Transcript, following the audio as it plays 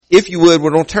if you would,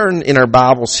 we're going to turn in our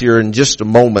Bibles here in just a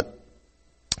moment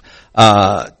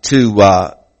to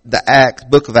the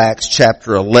book of Acts,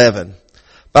 chapter 11.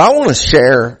 But I want to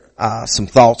share some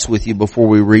thoughts with you before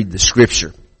we read the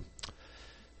scripture.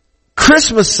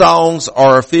 Christmas songs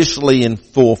are officially in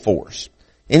full force.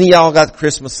 Any of y'all got the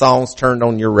Christmas songs turned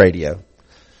on your radio?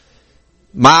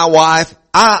 My wife,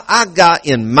 I got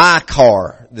in my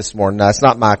car this morning. Now, it's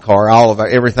not my car.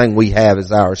 Everything we have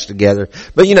is ours together.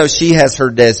 But she has her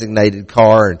designated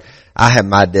car and I have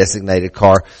my designated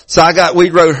car. So we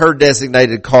rode her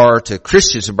designated car to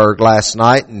Christiansburg last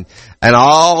night and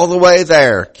all the way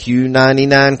there,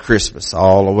 Q99 Christmas,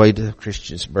 all the way to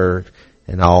Christiansburg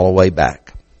and all the way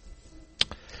back.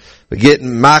 But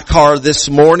getting my car this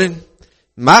morning,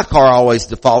 my car always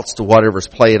defaults to whatever's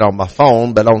played on my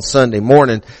phone, but on Sunday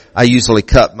morning, I usually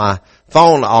cut my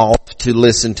phone off to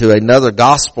listen to another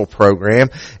gospel program.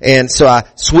 And so I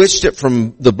switched it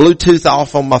from the Bluetooth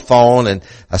off on my phone and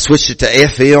I switched it to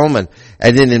FM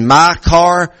and then in my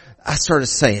car, I started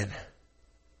saying,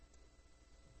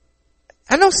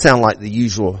 I don't sound like the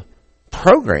usual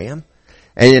program.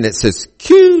 And then it says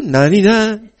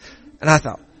Q99. And I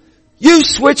thought, you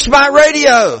switched my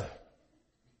radio.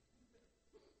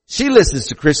 She listens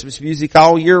to Christmas music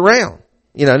all year round.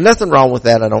 Nothing wrong with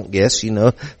that, I don't guess,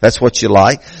 that's what you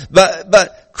like.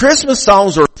 But Christmas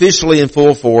songs are officially in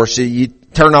full force. You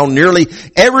turn on nearly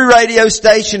every radio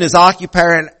station is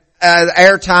occupying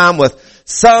airtime with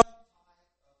some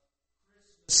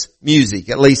music.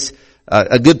 At least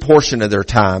a good portion of their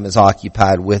time is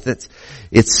occupied with it.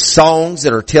 It's songs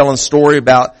that are telling story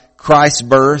about Christ's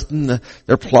birth and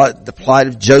the plight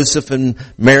of Joseph and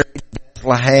Mary.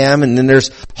 And then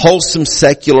there's wholesome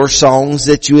secular songs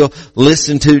that you'll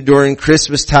listen to during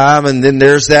Christmas time. And then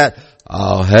there's that,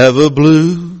 I'll have a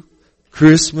blue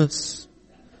Christmas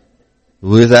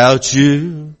without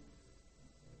you.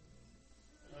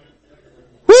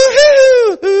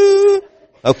 Woo-hoo-hoo.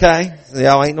 Okay.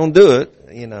 Y'all ain't gonna do it,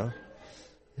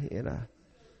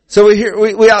 So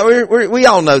we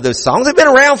all know those songs. They've been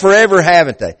around forever,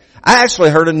 haven't they? I actually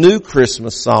heard a new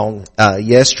Christmas song,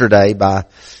 yesterday by,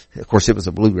 of course, it was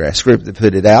a bluegrass group that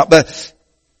put it out, but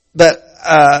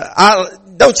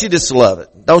don't you just love it?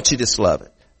 Don't you just love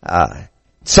it?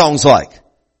 Songs like,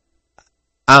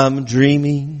 I'm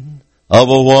dreaming of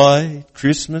a white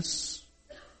Christmas,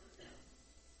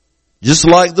 just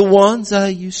like the ones I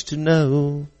used to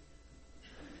know.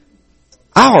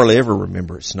 I hardly ever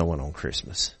remember it snowing on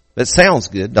Christmas. That sounds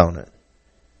good, don't it?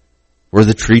 Where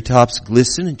the treetops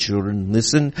glisten and children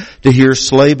listen to hear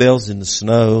sleigh bells in the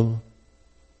snow.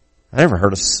 I never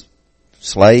heard a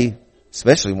sleigh,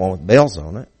 especially one with bells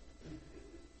on it.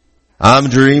 I'm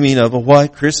dreaming of a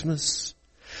white Christmas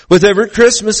with every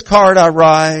Christmas card I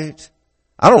write.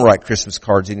 I don't write Christmas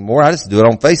cards anymore. I just do it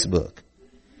on Facebook.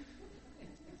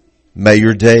 May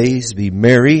your days be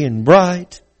merry and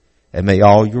bright, and may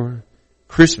all your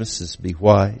Christmases be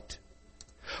white.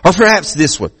 Or perhaps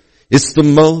this one. It's the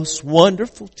most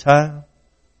wonderful time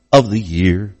of the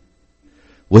year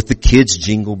with the kids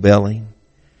jingle belling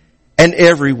and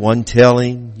everyone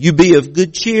telling you be of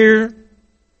good cheer.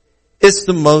 It's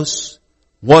the most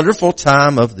wonderful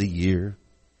time of the year.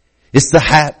 It's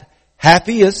the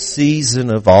happiest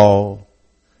season of all,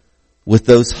 with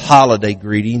those holiday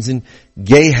greetings and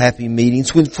gay happy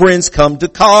meetings when friends come to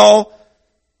call.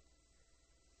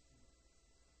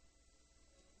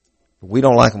 We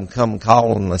don't like them to come and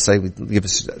call unless they give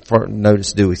us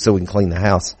notice, do we, so we can clean the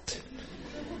house.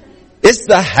 It's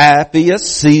the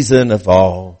happiest season of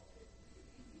all.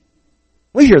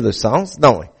 We hear those songs,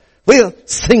 don't we? We'll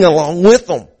sing along with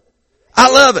them.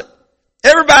 I love it.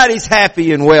 Everybody's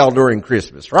happy and well during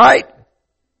Christmas, right?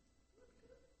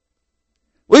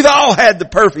 We've all had the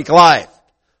perfect life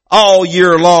all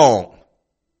year long.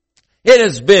 It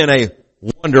has been a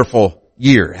wonderful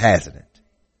year, hasn't it?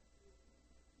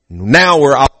 Now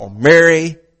we're all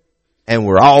merry and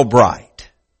we're all bright.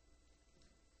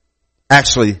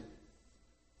 Actually,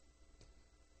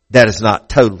 that is not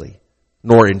totally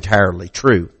nor entirely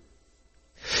true.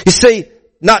 You see,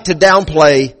 not to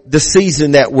downplay the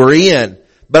season that we're in,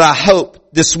 but I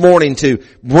hope this morning to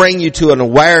bring you to an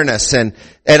awareness and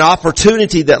an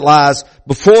opportunity that lies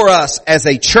before us as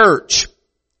a church.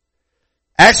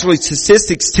 Actually,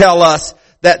 statistics tell us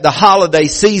that the holiday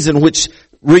season, which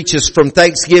reaches from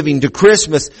Thanksgiving to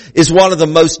Christmas, is one of the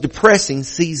most depressing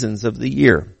seasons of the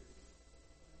year.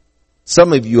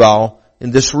 Some of you all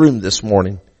in this room this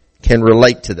morning can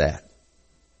relate to that.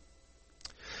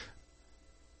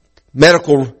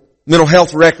 Mental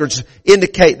health records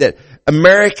indicate that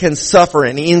Americans suffer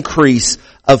an increase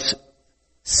of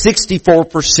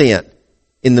 64%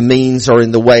 in the means or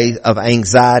in the way of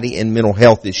anxiety and mental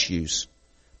health issues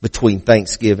between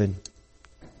Thanksgiving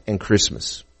and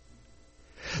Christmas.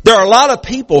 There are a lot of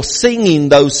people singing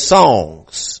those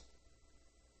songs,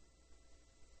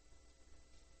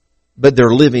 but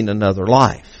they're living another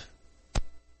life.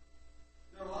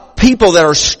 People that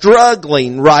are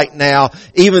struggling right now,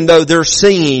 even though they're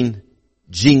singing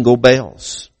Jingle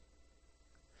Bells.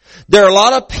 There are a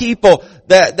lot of people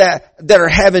that are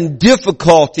having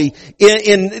difficulty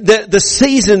in the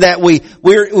season that we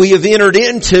have entered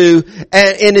into,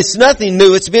 and it's nothing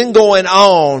new. It's been going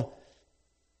on.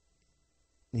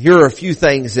 Here are a few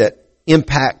things that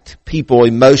impact people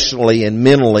emotionally and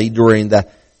mentally during the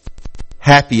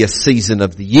happiest season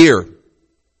of the year.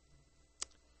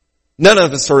 None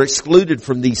of us are excluded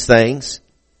from these things.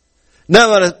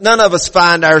 None of us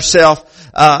find ourselves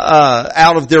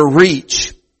out of their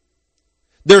reach.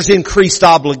 There's increased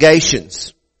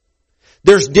obligations.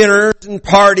 There's dinners and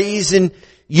parties and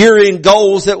year-end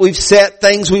goals that we've set,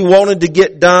 things we wanted to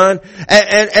get done,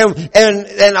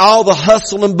 and all the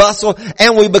hustle and bustle,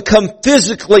 and we become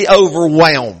physically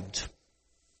overwhelmed.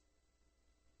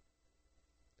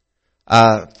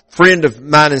 A friend of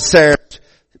mine and Sarah,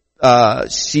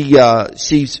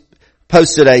 she's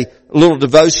posted a little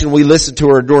devotion. We listen to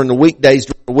her during the weekdays.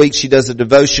 During the week, she does a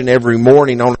devotion every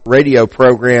morning on a radio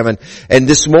program. And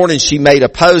this morning she made a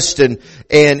post, and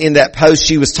in that post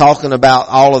she was talking about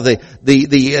all of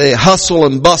the hustle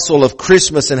and bustle of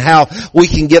Christmas and how we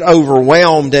can get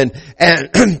overwhelmed. And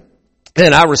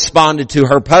I responded to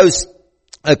her post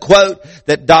a quote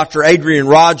that Dr. Adrian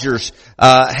Rogers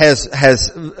has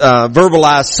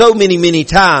verbalized so many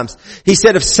times. He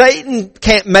said, if Satan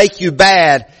can't make you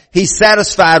bad, he's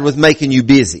satisfied with making you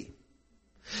busy.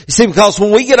 You see, because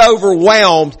when we get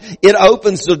overwhelmed, it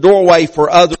opens the doorway for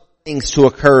other things to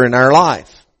occur in our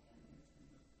life.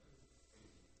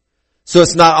 So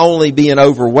it's not only being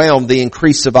overwhelmed, the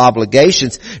increase of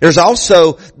obligations. There's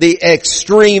also the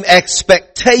extreme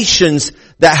expectations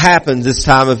that happen this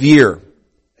time of year.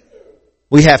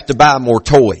 We have to buy more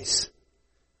toys.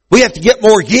 We have to get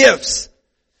more gifts.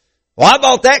 Well, I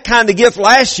bought that kind of gift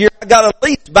last year. I got to at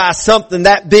least buy something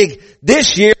that big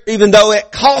this year, even though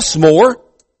it costs more.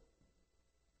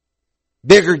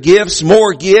 Bigger gifts,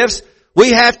 more gifts.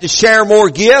 We have to share more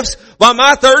gifts. Well,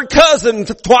 my third cousin,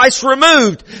 twice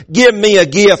removed, give me a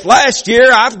gift last year.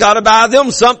 I've got to buy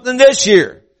them something this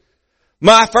year.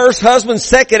 My first husband's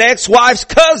second ex-wife's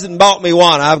cousin bought me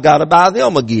one. I've got to buy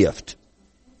them a gift.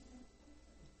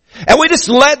 And we just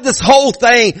let this whole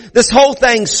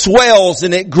thing swells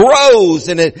and it grows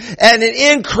and it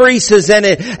increases and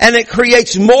it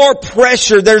creates more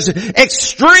pressure. There's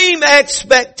extreme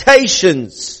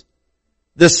expectations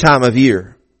this time of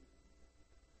year.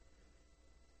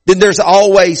 Then there's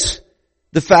always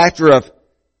the factor of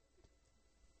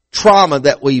trauma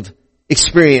that we've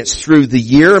experienced through the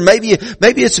year. Maybe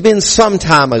it's been some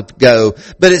time ago,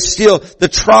 but it's still the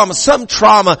trauma. Some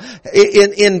trauma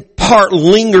in part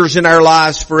lingers in our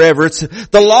lives forever. It's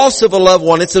the loss of a loved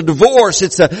one. It's a divorce.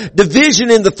 It's a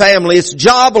division in the family. It's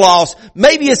job loss.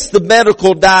 Maybe it's the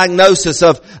medical diagnosis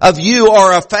of you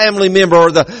or a family member,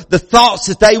 or the thoughts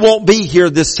that they won't be here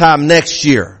this time next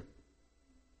year.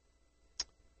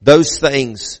 Those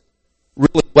things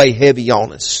really weigh heavy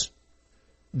on us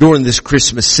during this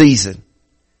Christmas season.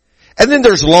 And then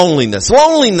there's loneliness.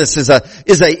 Loneliness is a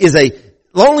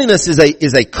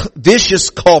vicious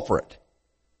culprit.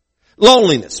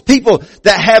 Loneliness. People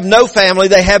that have no family,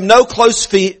 they have no close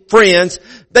friends.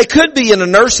 They could be in a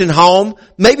nursing home.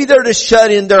 Maybe they're just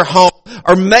shut in their home.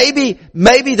 Or maybe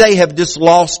they have just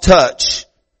lost touch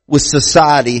with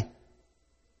society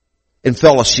and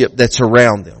fellowship that's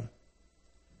around them.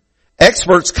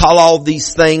 Experts call all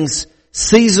these things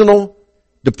seasonal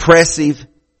depressive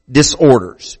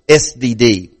disorders,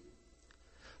 SDD.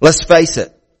 Let's face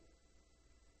it.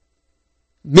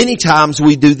 Many times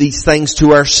we do these things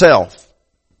to ourselves.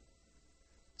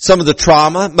 Some of the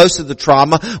trauma, most of the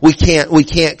trauma, we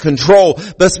can't control.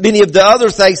 But many of the other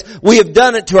things, we have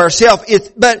done it to ourselves.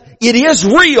 But it is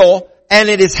real, and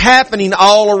it is happening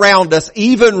all around us,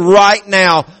 even right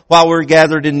now while we're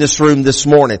gathered in this room this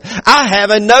morning. I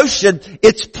have a notion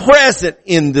it's present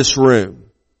in this room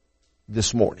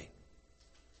this morning.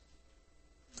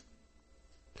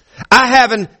 I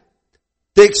have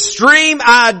the extreme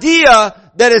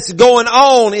idea that it's going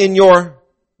on in your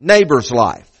neighbor's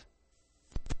life.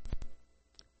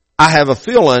 I have a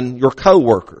feeling your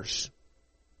coworkers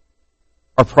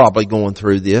are probably going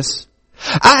through this.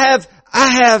 I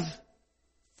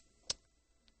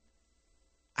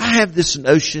have this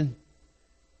notion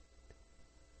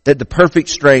that the perfect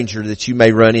stranger that you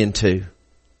may run into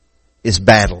is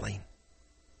battling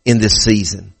in this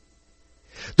season.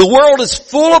 The world is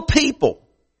full of people.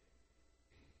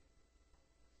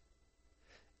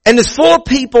 And it's full of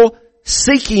people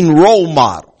seeking role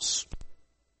models.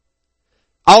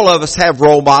 All of us have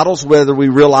role models, whether we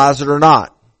realize it or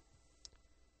not.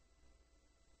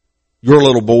 Your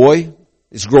little boy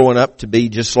is growing up to be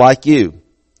just like you.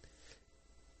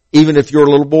 Even if your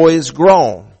little boy is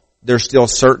grown, there's still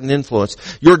certain influence.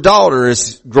 Your daughter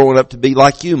is growing up to be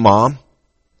like you, Mom.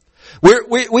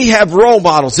 We have role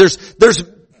models. There's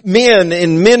men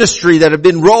in ministry that have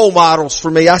been role models for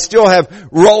me. I still have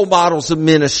role models of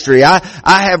ministry. I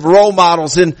have role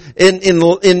models in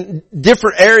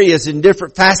different areas, in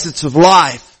different facets of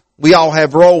life. We all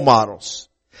have role models.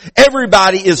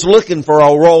 Everybody is looking for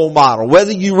a role model.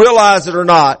 Whether you realize it or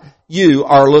not, you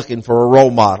are looking for a role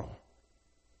model.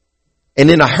 And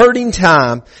in a hurting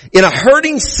time, in a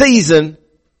hurting season,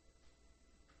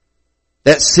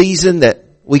 that season that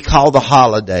we call the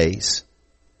holidays,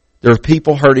 there are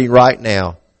people hurting right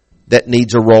now that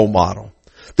needs a role model.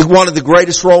 One of the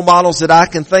greatest role models that I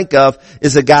can think of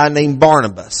is a guy named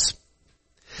Barnabas.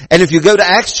 And if you go to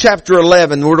Acts chapter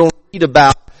 11, we're going to read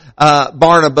about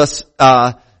Barnabas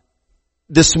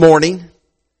this morning.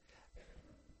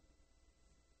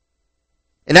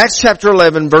 In Acts chapter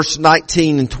 11, verse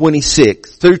 19 and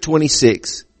 26 through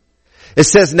 26, it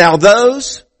says, "Now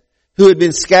those who had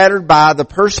been scattered by the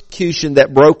persecution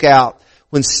that broke out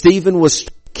when Stephen was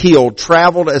killed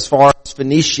traveled as far as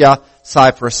Phoenicia,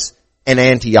 Cyprus, and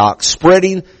Antioch,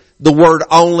 spreading the word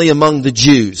only among the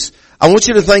Jews." I want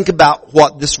you to think about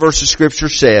what this verse of scripture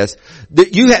says.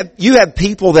 That you have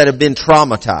people that have been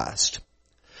traumatized.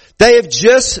 They have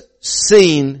just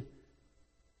seen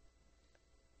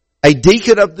a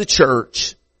deacon of the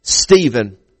church,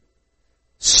 Stephen,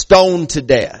 stoned to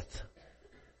death.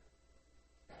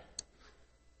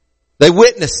 They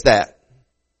witnessed that.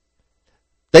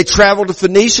 They traveled to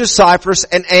Phoenicia, Cyprus,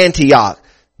 and Antioch.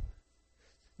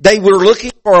 They were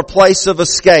looking for a place of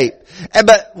escape.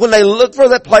 But when they looked for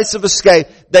that place of escape,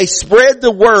 they spread the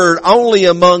word only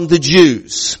among the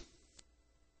Jews.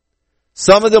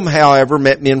 Some of them, however,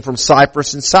 met men from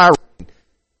Cyprus and Cyrene,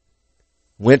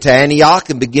 went to Antioch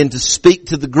and began to speak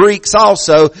to the Greeks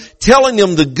also, telling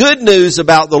them the good news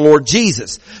about the Lord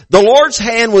Jesus. The Lord's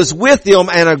hand was with them,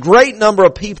 and a great number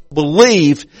of people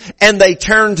believed, and they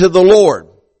turned to the Lord.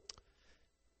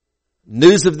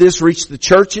 News of this reached the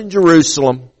church in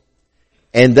Jerusalem,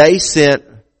 and they sent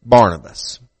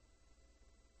Barnabas.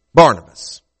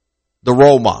 Barnabas, the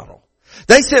role model.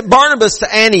 They sent Barnabas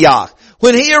to Antioch.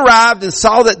 When he arrived and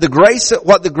saw that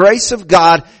what the grace of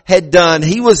God had done,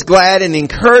 he was glad and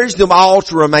encouraged them all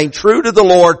to remain true to the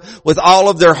Lord with all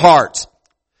of their hearts.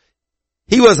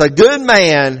 He was a good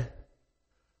man,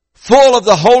 full of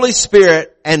the Holy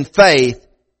Spirit and faith,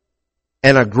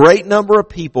 and a great number of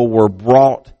people were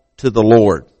brought to the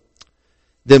Lord.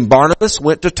 Then Barnabas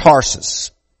went to Tarsus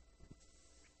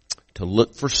to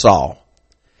look for Saul.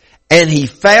 And he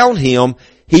found him.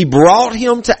 He brought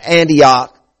him to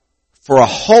Antioch. For a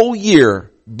whole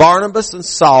year, Barnabas and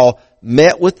Saul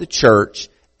met with the church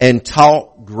and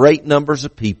taught great numbers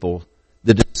of people.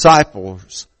 The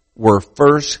disciples were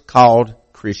first called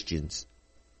Christians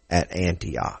at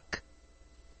Antioch.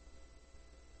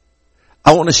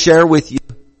 I want to share with you,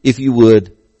 if you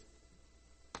would,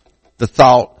 the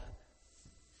thought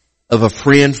of a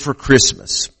friend for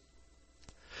Christmas.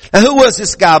 Now, who was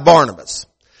this guy Barnabas?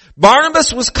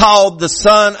 Barnabas was called the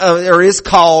son of, or is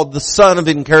called the son of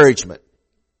encouragement.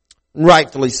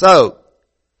 Rightfully so.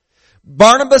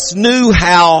 Barnabas knew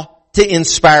how to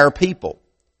inspire people.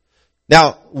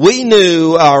 Now, we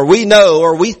know,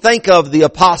 or we think of the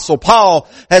Apostle Paul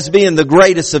as being the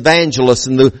greatest evangelist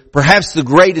and perhaps the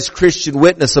greatest Christian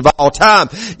witness of all time.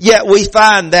 Yet we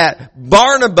find that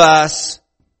Barnabas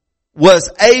was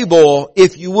able,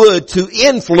 if you would, to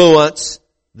influence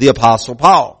the Apostle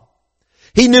Paul.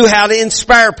 He knew how to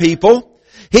inspire people.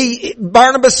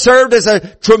 Barnabas served as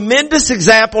a tremendous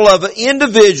example of an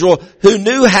individual who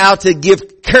knew how to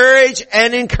give courage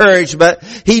and encouragement.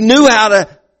 He knew how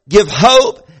to give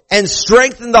hope and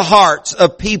strengthen the hearts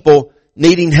of people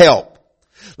needing help.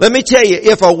 Let me tell you,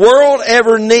 if a world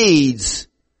ever needs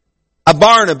a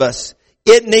Barnabas,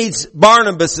 it needs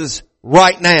Barnabases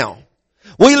right now.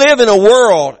 We live in a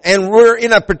world, and we're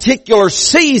in a particular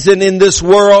season in this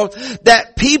world,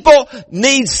 that people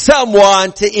need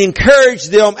someone to encourage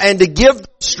them and to give them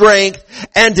strength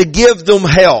and to give them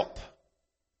help.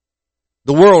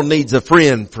 The world needs a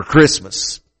friend for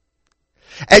Christmas.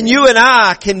 And you and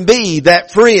I can be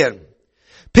that friend.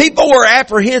 People were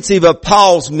apprehensive of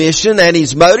Paul's mission and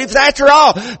his motives. After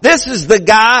all, this is the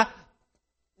guy,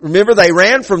 remember they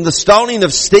ran from the stoning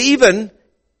of Stephen.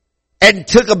 and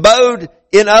took abode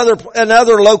in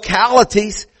other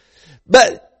localities.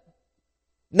 But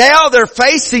now they're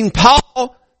facing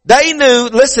Paul. They knew,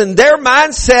 listen, their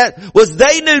mindset was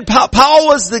they knew Paul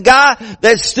was the guy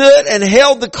that stood and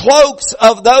held the cloaks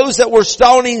of those that were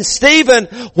stoning Stephen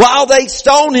while they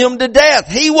stoned him to death.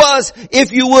 He was,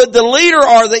 if you would, the leader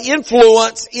or the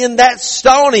influence in that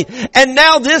stoning. And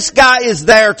now this guy is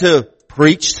there to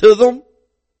preach to them.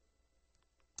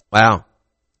 Wow.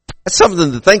 That's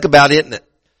something to think about, isn't it?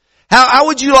 How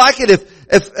would you like it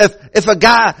if a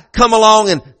guy come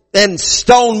along and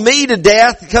stone me to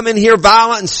death, come in here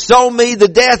violent and stone me to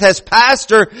death as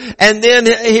pastor, and then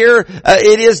here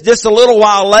it is just a little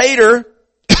while later,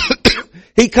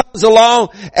 he comes along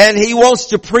and he wants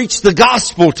to preach the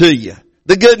gospel to you,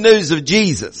 the good news of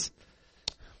Jesus.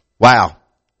 Wow.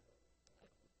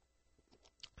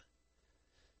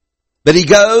 But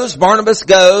Barnabas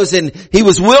goes, and he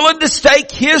was willing to stake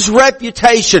his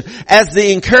reputation as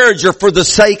the encourager for the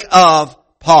sake of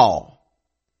Paul.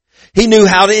 He knew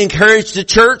how to encourage the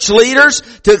church leaders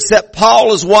to accept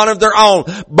Paul as one of their own.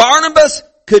 Barnabas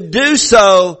could do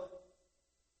so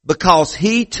because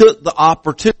he took the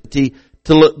opportunity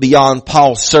to look beyond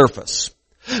Paul's surface.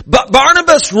 But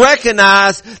Barnabas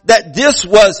recognized that this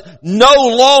was no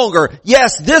longer,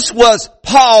 yes, this was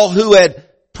Paul who had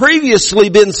previously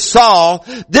been Saul.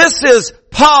 This is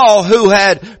Paul who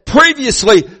had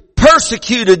previously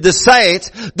persecuted the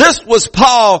saints. This was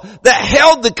Paul that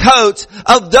held the coats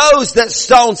of those that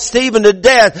stoned Stephen to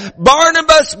death.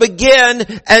 Barnabas began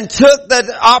and took that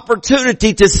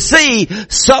opportunity to see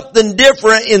something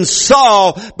different in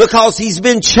Saul because he's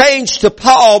been changed to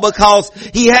Paul, because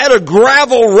he had a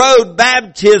gravel road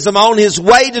baptism on his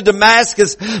way to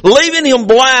Damascus, leaving him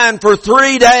blind for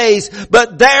 3 days.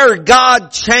 But there God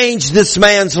changed this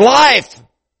man's life.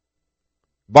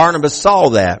 Barnabas saw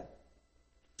that.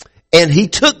 And he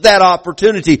took that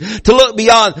opportunity to look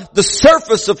beyond the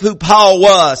surface of who Paul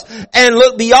was and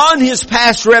look beyond his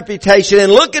past reputation and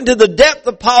look into the depth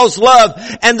of Paul's love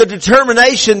and the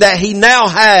determination that he now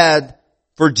had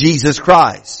for Jesus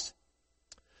Christ.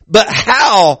 But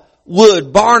how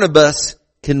would Barnabas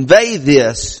convey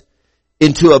this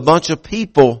into a bunch of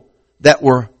people that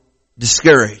were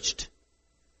discouraged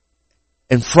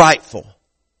and frightful?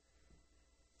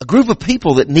 A group of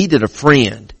people that needed a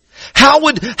friend. How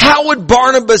would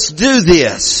Barnabas do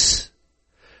this?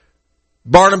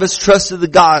 Barnabas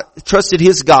trusted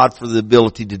his God for the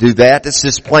ability to do that. It's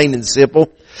just plain and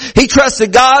simple. He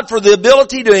trusted God for the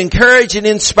ability to encourage and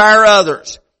inspire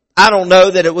others. I don't know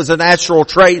that it was a natural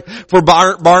trait for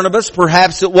Barnabas.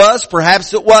 Perhaps it was,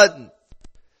 perhaps it wasn't.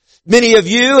 Many of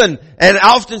you and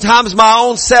oftentimes my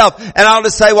own self, and I'll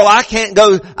just say, well, I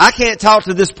can't talk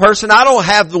to this person. I don't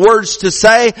have the words to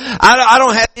say. I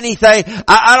don't have anything.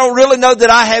 I don't really know that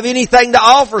I have anything to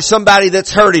offer somebody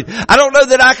that's hurting. I don't know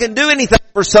that I can do anything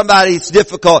for somebody that's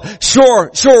difficult.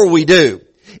 Sure we do.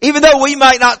 Even though we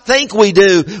might not think we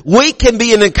do, we can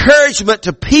be an encouragement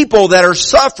to people that are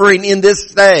suffering in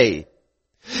this day.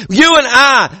 You and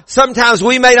I, sometimes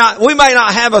we may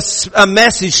not have a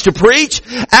message to preach.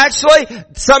 Actually,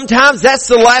 sometimes that's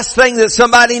the last thing that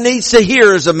somebody needs to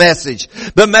hear is a message.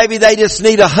 But maybe they just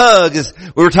need a hug. As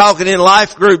we were talking in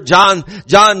life group, John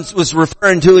was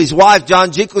referring to his wife.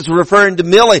 John Jick was referring to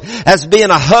Millie as being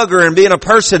a hugger and being a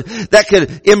person that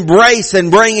could embrace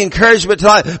and bring encouragement to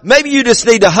life. Maybe you just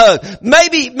need a hug.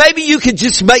 Maybe you could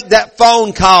just make that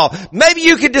phone call. Maybe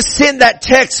you could just send that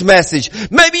text message.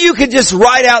 Maybe you could just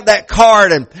write out that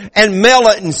card and mail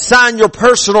it and sign your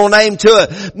personal name to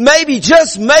it. Maybe,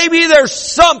 just maybe there's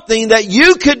something that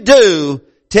you could do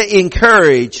to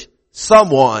encourage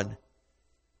someone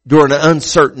during an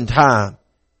uncertain time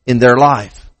in their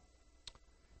life.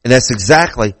 And that's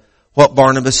exactly what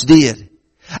Barnabas did.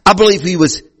 I believe he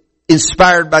was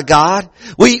inspired by God.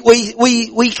 We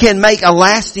can make a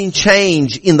lasting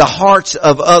change in the hearts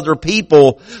of other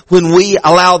people when we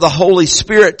allow the Holy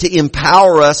Spirit to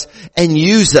empower us and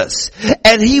use us.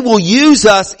 And He will use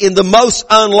us in the most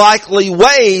unlikely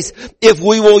ways if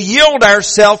we will yield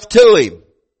ourselves to Him.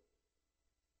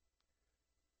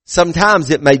 Sometimes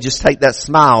it may just take that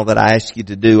smile that I asked you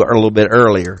to do a little bit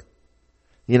earlier.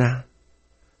 You know,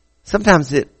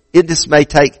 sometimes it just may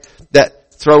take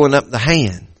that throwing up the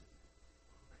hand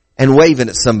and waving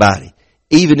at somebody,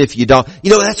 even if you don't. You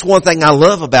know, that's one thing I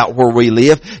love about where we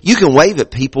live. You can wave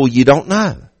at people you don't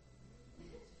know.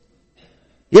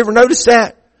 You ever notice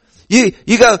that? You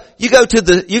go to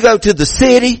the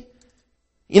city,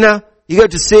 you know, you go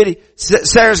to the city.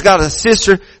 Sarah's got a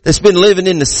sister that's been living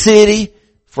in the city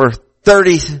for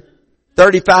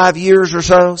 35 years or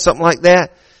so, something like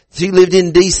that. She lived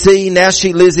in D.C. Now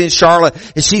she lives in Charlotte,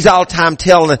 and she's all the time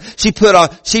telling us. She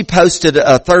posted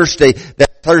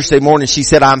that Thursday morning. She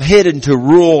said, "I'm headed to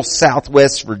rural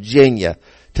Southwest Virginia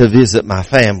to visit my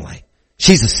family."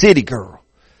 She's a city girl.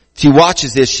 If she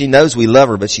watches this, she knows we love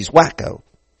her, but she's wacko.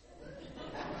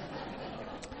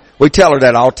 We tell her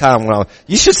that all the time.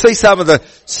 You should see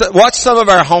watch some of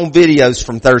our home videos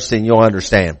from Thursday, and you'll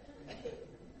understand.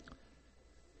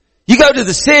 You go to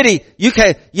the city, you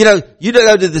go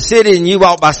to the city and you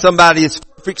walk by somebody that's a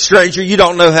perfect stranger, you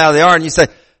don't know how they are, and you say,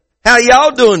 "How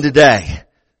y'all doing today?"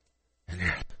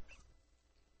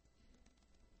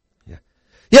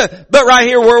 Yeah, but right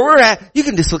here where we're at, you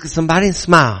can just look at somebody and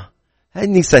smile.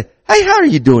 And you say, "Hey, how are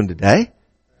you doing today?"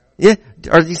 Yeah,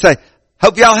 or you say,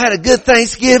 "Hope y'all had a good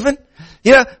Thanksgiving."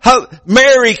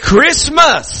 Merry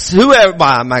Christmas.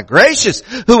 My gracious,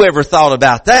 whoever thought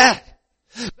about that?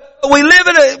 We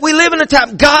live in a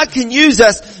time God can use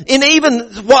us in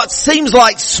even what seems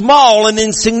like small and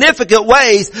insignificant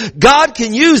ways. God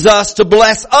can use us to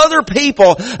bless other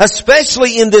people,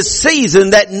 especially in this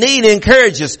season that need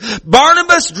encouragement.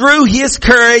 Barnabas drew his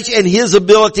courage and his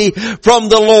ability from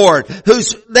the Lord.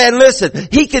 Then listen,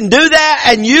 he can do that,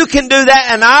 and you can do that,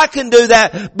 and I can do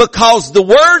that, because the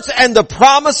words and the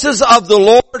promises of the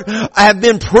Lord have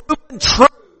been proven true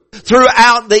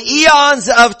throughout the eons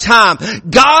of time.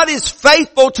 God is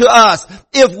faithful to us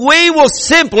if we will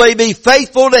simply be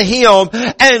faithful to Him,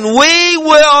 and we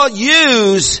will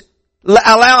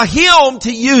allow Him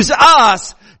to use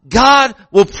us. God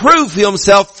will prove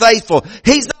Himself faithful.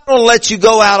 He's not going to let you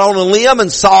go out on a limb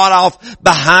and saw it off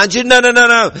behind you. No.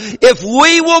 If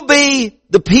we will be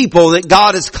the people that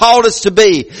God has called us to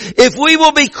be, if we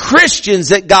will be Christians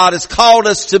that God has called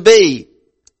us to be.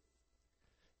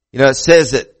 It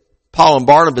says that Paul and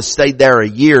Barnabas stayed there a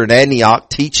year in Antioch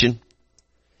teaching.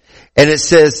 And it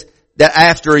says that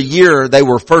after a year they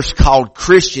were first called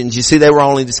Christians. You see, they were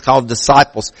only just called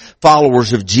disciples,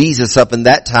 followers of Jesus up in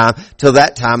that time, till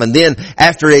that time. And then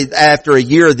after a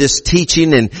year of this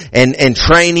teaching and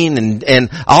training and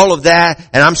all of that,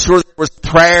 and I'm sure there was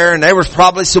prayer and there was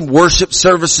probably some worship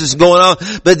services going on,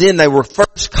 but then they were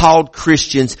first called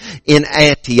Christians in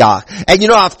Antioch. And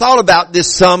I've thought about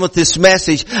this some with this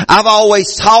message. I've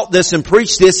always taught this and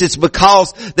preached this. It's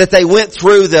because that they went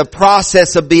through the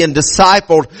process of being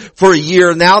discipled for a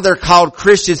year. Now they're called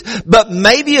Christians. But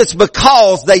maybe it's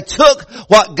because they took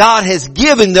what God has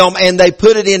given them and they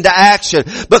put it into action.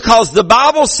 Because the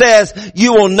Bible says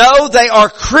you will know they are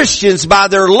Christians by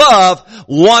their love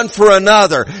one for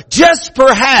another. Just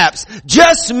perhaps,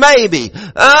 just maybe,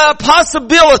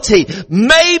 possibility,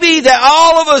 maybe that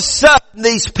all of a sudden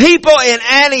these people in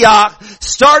Antioch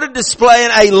started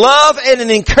displaying a love and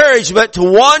an encouragement to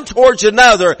one towards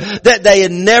another that they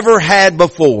had never had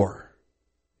before.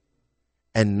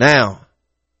 And now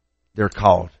they're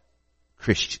called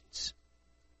Christians.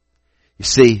 You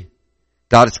see,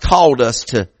 God has called us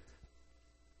to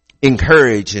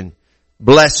encourage and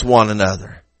bless one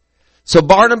another. So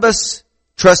Barnabas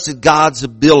trusted God's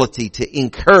ability to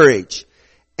encourage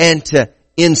and to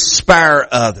inspire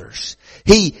others.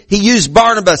 He used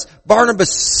Barnabas.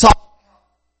 Barnabas saw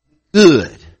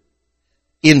good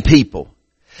in people.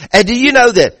 And do you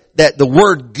know that the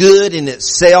word good in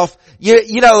itself,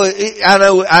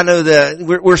 I know that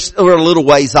we're a little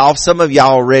ways off. Some of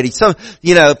y'all already.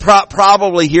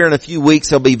 Probably here in a few weeks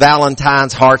there'll be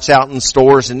Valentine's hearts out in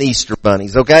stores and Easter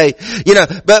bunnies, okay?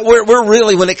 But we're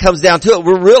really, when it comes down to it,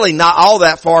 we're really not all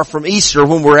that far from Easter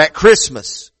when we're at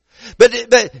Christmas. But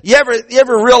you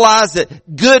ever realize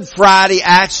that Good Friday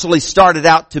actually started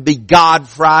out to be God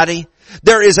Friday?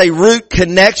 There is a root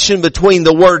connection between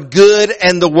the word good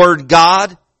and the word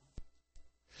God.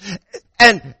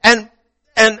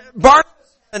 And Barnabas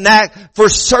had a knack for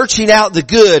searching out the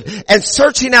good and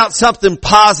searching out something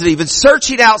positive and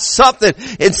searching out something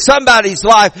in somebody's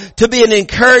life to be an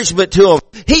encouragement to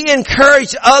them. He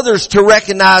encouraged others to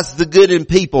recognize the good in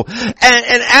people.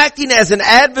 And acting as an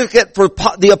advocate for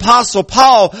the Apostle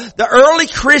Paul, the early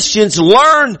Christians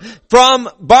learned from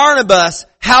Barnabas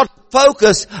how to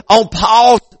focus on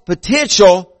Paul's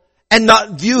potential and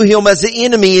not view him as the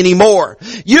enemy anymore.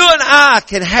 You and I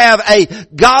can have a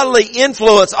godly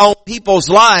influence on people's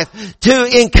life to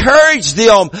encourage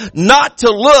them not to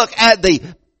look at the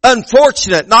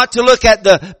unfortunate, not to look at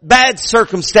the bad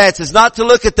circumstances, not to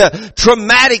look at the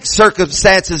traumatic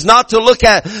circumstances, not to look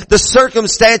at the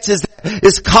circumstances that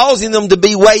is causing them to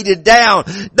be weighted down,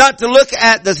 not to look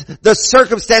at the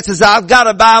circumstances. I've got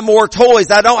to buy more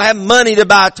toys. I don't have money to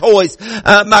buy toys.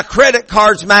 My credit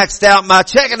card's maxed out. My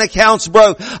checking account's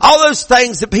broke. All those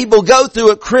things that people go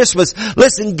through at Christmas.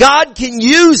 Listen, God can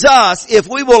use us if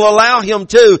we will allow Him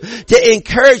to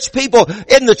encourage people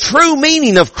in the true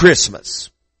meaning of Christmas.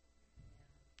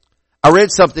 I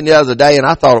read something the other day and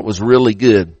I thought it was really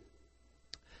good.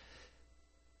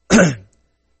 And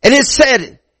it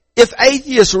said, if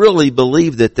atheists really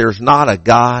believe that there's not a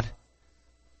God,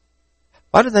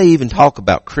 why do they even talk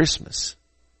about Christmas?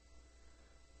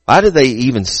 Why do they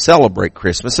even celebrate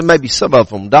Christmas? And maybe some of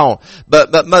them don't,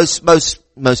 but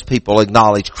most people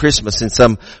acknowledge Christmas in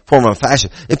some form or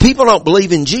fashion. If people don't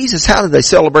believe in Jesus, how do they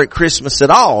celebrate Christmas at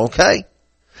all? Okay?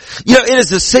 You know, it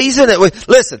is a season that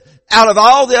listen, out of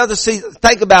all the other seasons,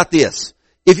 think about this.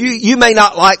 If you may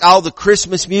not like all the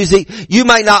Christmas music, you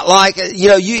may not like,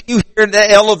 you hear it in the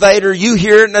elevator, you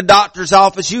hear it in the doctor's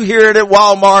office, you hear it at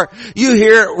Walmart, you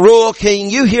hear it at Rural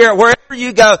King, you hear it wherever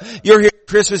you go, you're hearing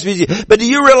Christmas music. But do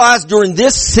you realize during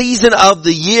this season of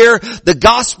the year, the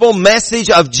gospel message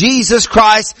of Jesus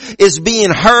Christ is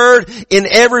being heard in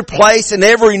every place, in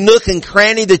every nook and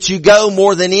cranny that you go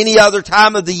more than any other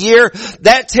time of the year?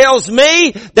 That tells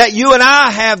me that you and I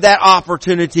have that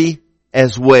opportunity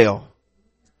as well.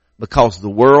 Because the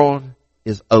world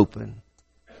is open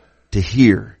to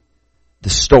hear the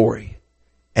story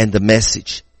and the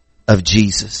message of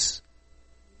Jesus.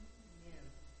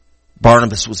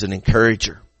 Barnabas was an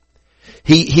encourager.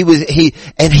 He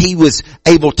was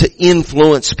able to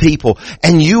influence people.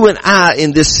 And you and I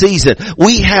in this season,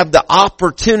 we have the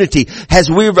opportunity, as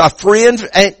we're a friend,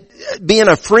 being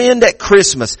a friend at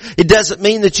Christmas. It doesn't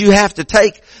mean that you have to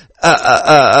take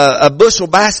a bushel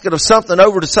basket of something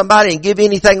over to somebody and give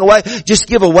anything away. Just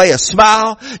give away a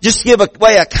smile. Just give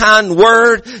away a kind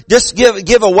word. Just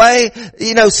give away,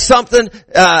 something,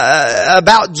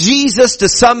 about Jesus to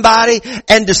somebody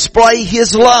and display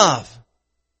His love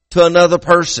to another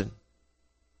person.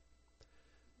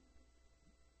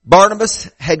 Barnabas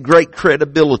had great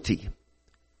credibility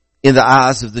in the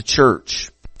eyes of the church.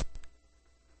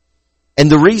 And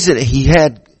the reason he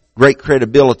had great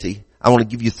credibility, I want to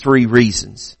give you 3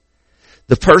 reasons.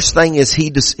 The first thing is he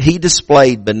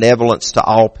displayed benevolence to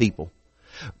all people.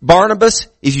 Barnabas,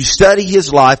 if you study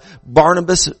his life,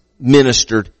 Barnabas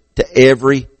ministered to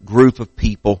every group of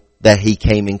people that he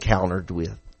came encountered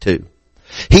with too.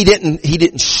 He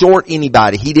didn't short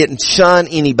anybody. He didn't shun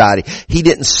anybody. He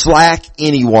didn't slack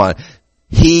anyone.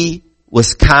 He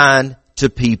was kind to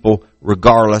people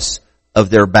regardless of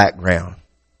their background.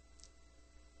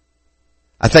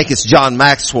 I think it's John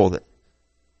Maxwell that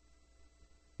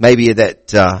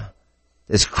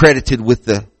is credited with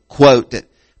the quote that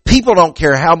people don't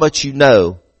care how much you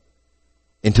know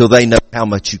until they know how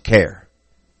much you care.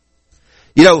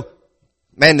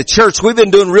 The church, we've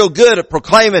been doing real good at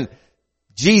proclaiming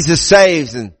Jesus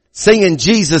saves and singing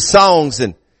Jesus songs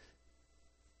and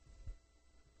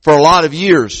for a lot of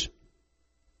years.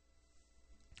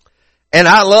 And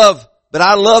I love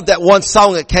that one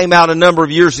song that came out a number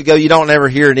of years ago. You don't ever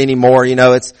hear it anymore.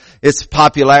 Its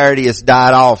popularity has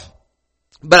died off.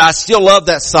 But I still love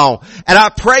that song. And I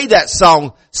pray that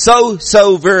song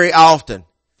so very often.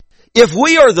 If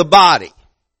we are the body,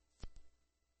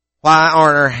 why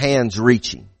aren't our hands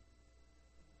reaching?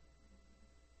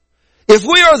 If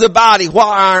we are the body,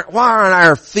 why aren't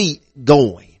our feet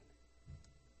going?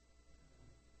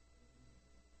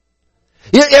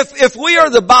 If we are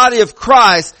the body of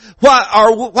Christ, why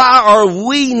are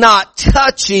we not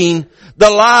touching the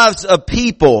lives of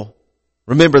people?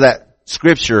 Remember that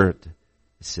scripture. It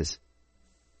says,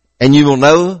 and you will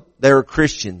know they are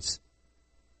Christians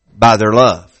by their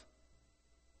love.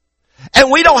 And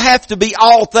we don't have to be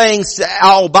all things to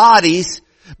all bodies,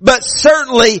 but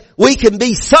certainly we can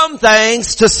be some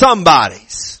things to some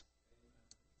bodies.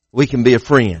 We can be a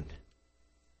friend.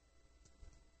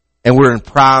 And we're in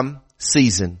prime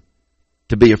season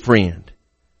to be a friend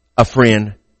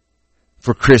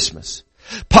for Christmas.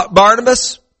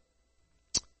 Barnabas,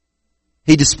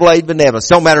 he displayed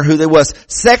benevolence, no matter who they was.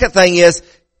 Second thing is,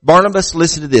 Barnabas,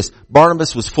 listen to this,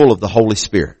 Barnabas was full of the Holy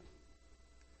Spirit.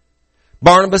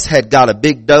 Barnabas had got a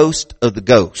big dose of the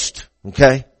ghost,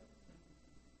 okay?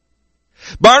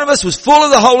 Barnabas was full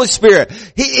of the Holy Spirit.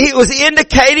 He was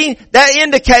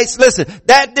indicates, listen,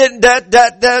 that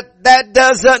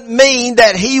doesn't mean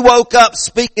that he woke up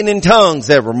speaking in tongues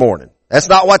every morning. That's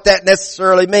not what that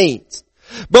necessarily means.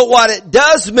 But what it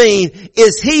does mean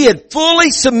is he had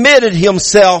fully submitted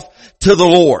himself to the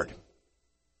Lord.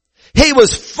 He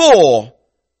was full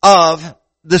of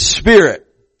the Spirit.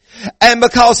 And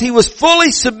because he was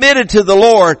fully submitted to the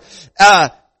Lord,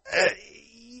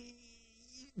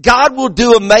 God will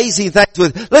do amazing things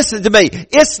with. Listen to me.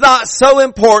 It's not so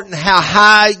important how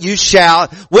high you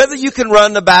shout, whether you can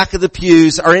run the back of the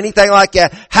pews or anything like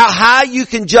that, how high you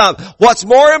can jump. What's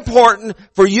more important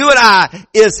for you and I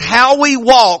is how we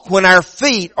walk when our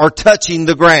feet are touching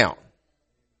the ground.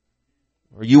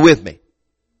 Are you with me?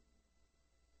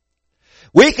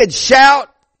 We could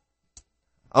shout,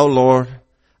 oh Lord,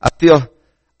 I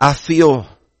feel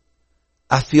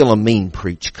a mean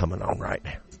preach coming on right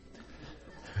now.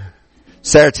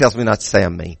 Sarah tells me not to say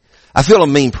I'm mean. I feel a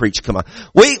mean preach come on.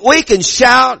 We can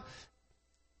shout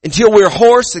until we're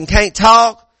hoarse and can't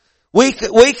talk. We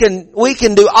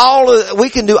can do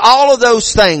all of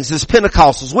those things as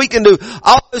Pentecostals. We can do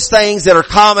all those things that are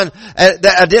common,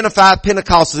 that identify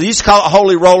Pentecostals. They used to call it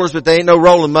holy rollers, but they ain't no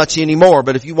rolling much anymore.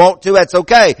 But if you want to, that's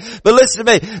okay. But listen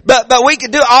to me. But we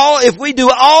can do if we do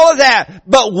all of that,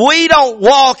 but we don't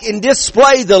walk and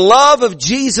display the love of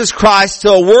Jesus Christ to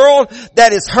a world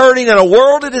that is hurting and a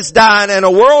world that is dying and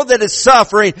a world that is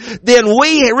suffering, then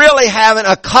we really haven't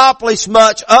accomplished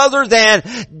much other than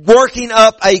working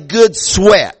up a good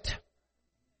sweat.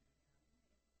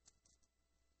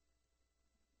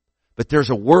 But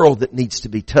there's a world that needs to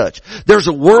be touched. There's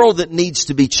a world that needs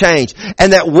to be changed.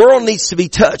 And that world needs to be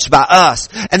touched by us.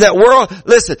 And that world,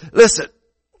 listen,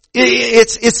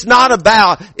 it's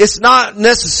not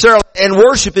necessarily, and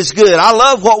worship is good. I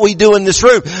love what we do in this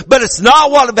room. But it's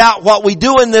not about what we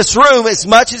do in this room as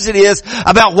much as it is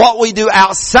about what we do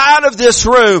outside of this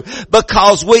room,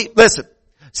 because listen,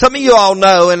 some of you all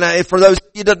know, and for those of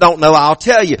you that don't know, I'll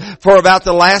tell you, for about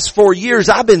the last 4 years,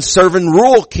 I've been serving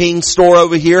Rural King store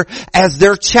over here as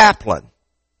their chaplain.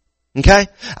 Okay?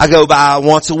 I go by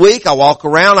once a week, I walk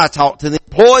around, I talk to the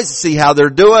employees to see how they're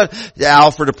doing, I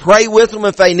offer to pray with them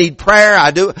if they need prayer,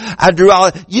 I do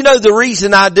all, you know the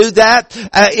reason I do that?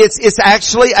 It's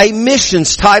actually a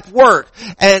missions type work.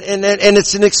 And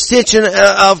it's an extension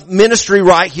of ministry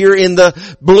right here in the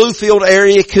Bluefield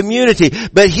area community.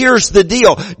 But here's the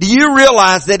deal. Do you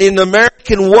realize that in the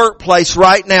American workplace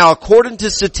right now, according to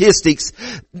statistics,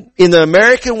 in the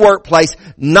American workplace,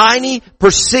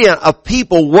 90% of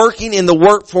people working in the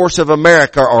workforce of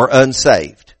America are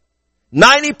unsaved.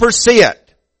 90%.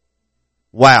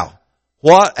 Wow.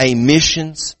 What a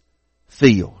missions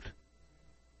field.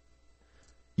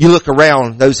 You look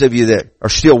around, those of you that are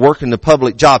still working the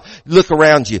public job, look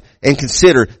around you and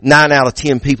consider 9 out of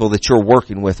 10 people that you're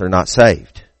working with are not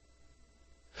saved.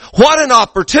 What an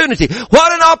opportunity.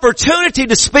 What an opportunity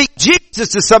to speak Jesus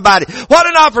to somebody. What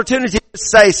an opportunity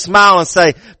to smile and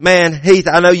say, man, Heath,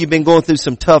 I know you've been going through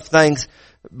some tough things,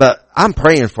 but I'm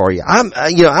praying for you.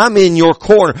 I'm in your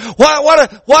corner.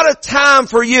 What a time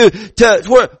for you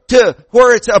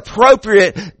where it's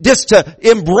appropriate just to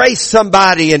embrace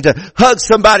somebody and to hug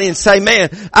somebody and say, man,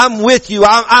 I'm with you.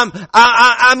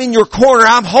 I'm in your corner.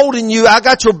 I'm holding you. I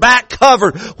got your back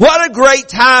covered. What a great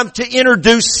time to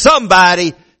introduce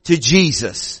somebody to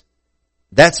Jesus.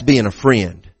 That's being a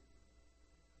friend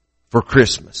for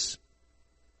Christmas.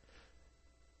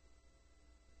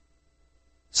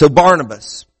 So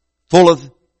Barnabas, full of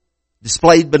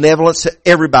displayed benevolence to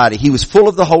everybody. He was full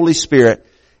of the Holy Spirit.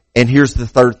 And here's the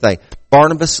third thing.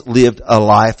 Barnabas lived a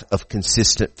life of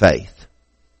consistent faith.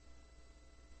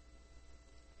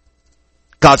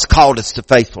 God's called us to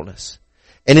faithfulness.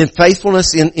 And in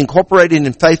faithfulness, incorporated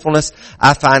in faithfulness,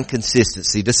 I find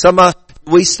consistency. To some of us,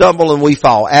 we stumble and we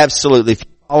fall. Absolutely. If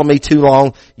you follow me too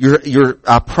long,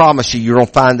 I promise you're going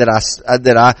to find that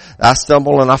I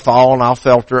stumble and I fall and I'll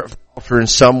falter in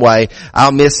some way.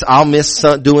 I'll miss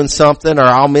doing something, or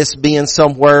I'll miss being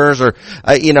somewheres, or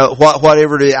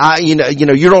whatever it is.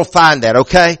 You don't find that,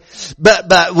 okay?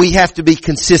 But we have to be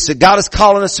consistent. God is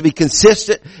calling us to be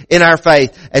consistent in our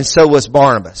faith, and so was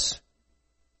Barnabas.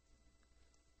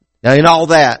 Now in all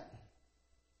that,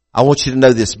 I want you to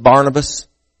know this. Barnabas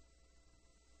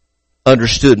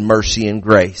understood mercy and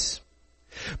grace.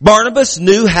 Barnabas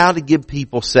knew how to give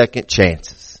people second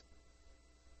chances.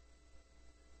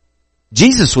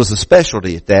 Jesus was a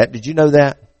specialty at that. Did you know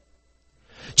that?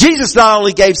 Jesus not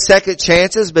only gave second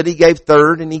chances, but He gave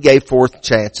third and He gave fourth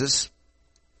chances.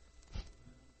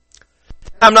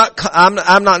 I'm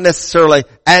not necessarily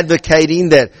advocating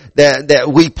that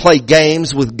we play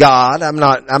games with God. I'm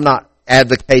not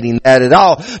advocating that at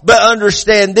all. But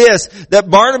understand this, that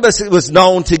Barnabas was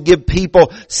known to give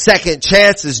people second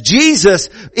chances. Jesus,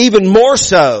 even more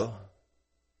so.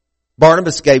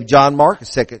 Barnabas gave John Mark a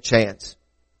second chance.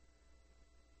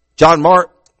 John Mark,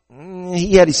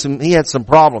 he had some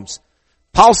problems.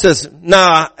 Paul says,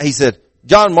 nah, he said,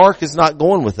 John Mark is not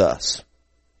going with us.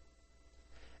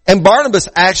 And Barnabas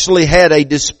actually had a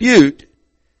dispute.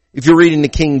 If you're reading the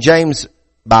King James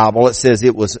Bible, it says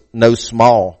it was no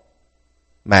small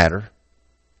matter.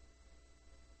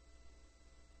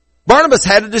 Barnabas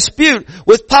had a dispute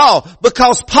with Paul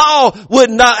because Paul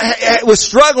was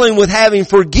struggling with having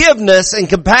forgiveness and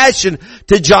compassion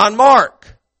to John Mark.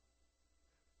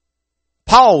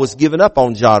 Paul was giving up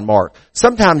on John Mark.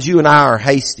 Sometimes you and I are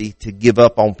hasty to give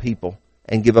up on people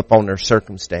and give up on their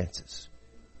circumstances.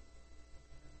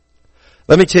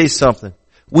 Let me tell you something.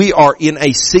 We are in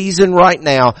a season right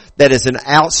now that is an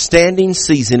outstanding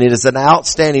season. It is an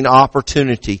outstanding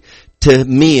opportunity to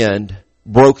mend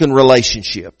broken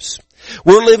relationships.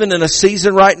 We're living in a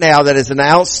season right now that is an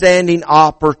outstanding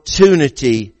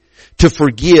opportunity to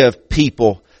forgive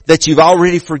people that you've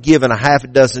already forgiven a half a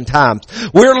dozen times.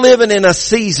 We're living in a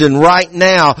season right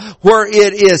now where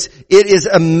it is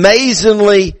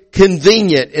amazingly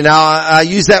convenient, and I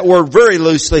use that word very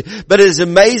loosely, but it is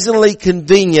amazingly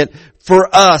convenient for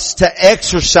us to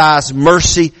exercise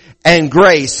mercy and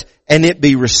grace and it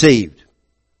be received.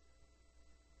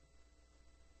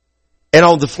 And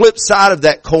on the flip side of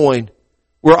that coin,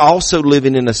 we're also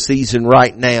living in a season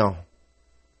right now,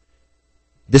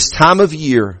 this time of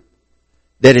year,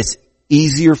 that it's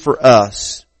easier for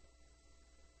us.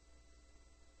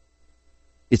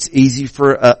 It's easier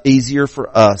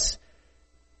for us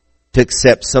to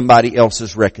accept somebody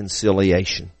else's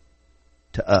reconciliation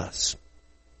to us.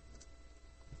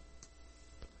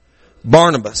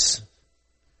 Barnabas,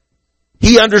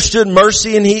 he understood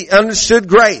mercy and he understood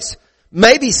grace.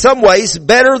 Maybe some ways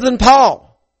better than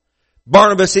Paul.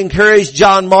 Barnabas encouraged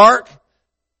John Mark.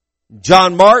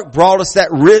 John Mark brought us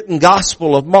that written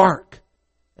gospel of Mark.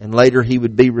 And later he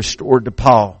would be restored to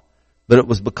Paul. But it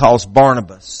was because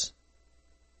Barnabas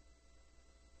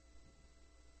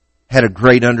had a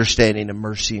great understanding of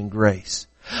mercy and grace.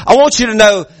 I want you to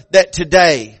know that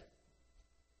today,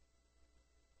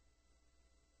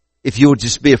 if you would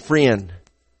just be a friend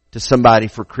to somebody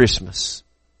for Christmas,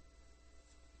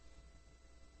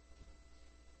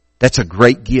 that's a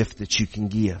great gift that you can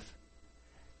give.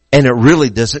 And it really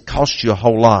doesn't cost you a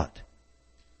whole lot.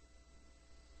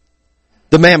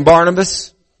 The man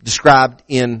Barnabas described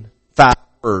in 5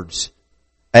 words.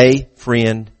 A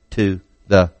friend to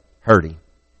the hurting.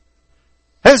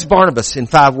 That's Barnabas in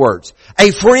 5 words.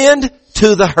 A friend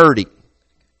to the hurting.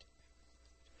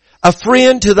 A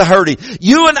friend to the hurting.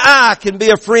 You and I can be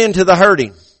a friend to the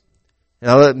hurting.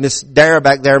 Now, Miss Dara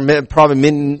back there,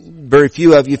 probably very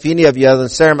few of you, if any of you other than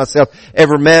Sarah and myself,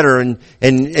 ever met her,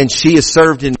 and she has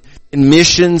served in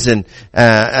missions, and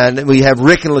we have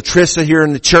Rick and Latrissa here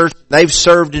in the church. They've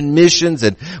served in missions,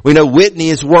 and we know Whitney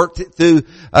has worked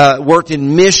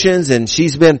in missions, and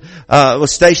she's been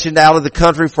was stationed out of the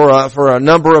country for a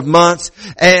number of months,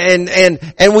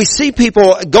 and we see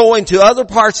people going to other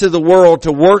parts of the world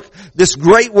to work this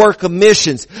great work of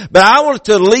missions. But I want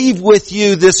to leave with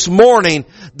you this morning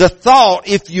the thought,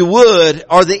 if you would,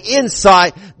 or the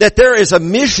insight that there is a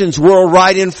missions world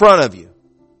right in front of you.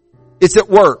 It's at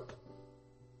work.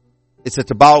 It's at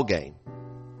the ball game.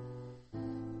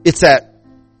 It's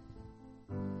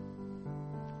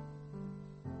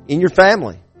in your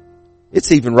family.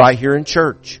 It's even right here in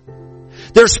church.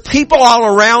 There's people all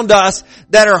around us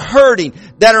that are hurting,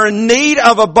 that are in need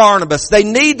of a Barnabas. They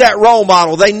need that role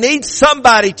model. They need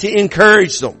somebody to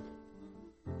encourage them.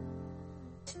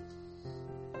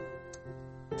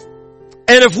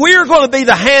 And if we're going to be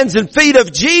the hands and feet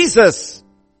of Jesus,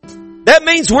 that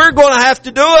means we're going to have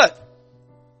to do it.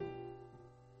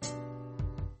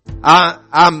 I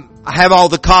have all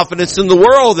the confidence in the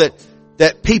world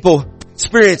that people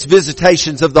experience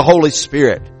visitations of the Holy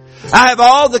Spirit. I have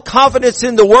all the confidence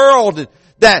in the world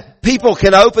that people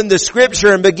can open the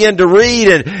Scripture and begin to read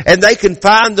and they can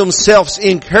find themselves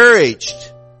encouraged.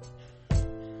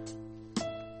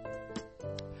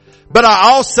 But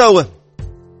I also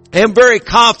am very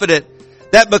confident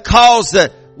that because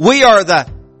we are the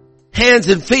hands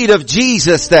and feet of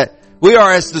Jesus, that we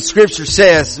are, as the Scripture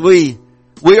says, we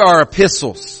are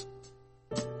epistles.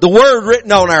 The Word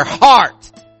written on our heart.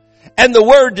 And the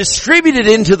Word distributed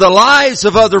into the lives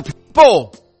of other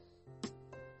people.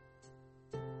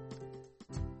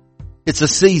 It's a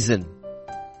season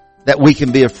that we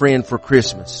can be a friend for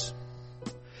Christmas.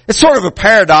 It's sort of a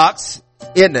paradox,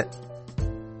 isn't it?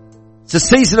 It's a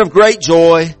season of great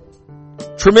joy,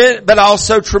 but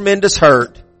also tremendous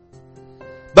hurt.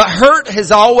 But hurt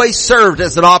has always served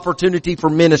as an opportunity for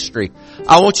ministry.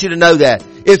 I want you to know that.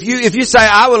 If you say,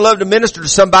 I would love to minister to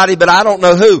somebody, but I don't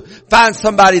know who, find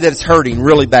somebody that's hurting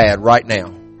really bad right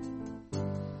now.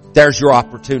 There's your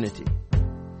opportunity.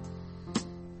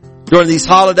 During these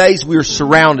holidays, we are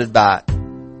surrounded by it.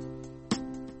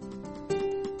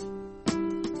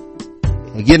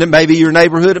 Again, it may be your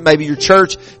neighborhood, it may be your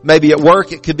church, it may be at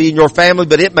work, it could be in your family,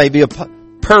 but it may be a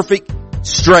perfect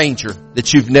stranger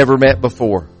that you've never met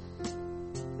before.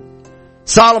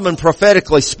 Solomon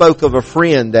prophetically spoke of a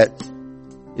friend that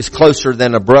is closer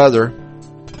than a brother.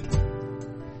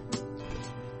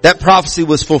 That prophecy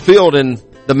was fulfilled in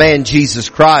the man Jesus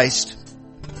Christ.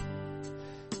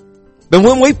 But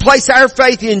when we place our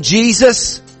faith in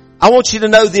Jesus, I want you to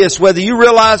know this, whether you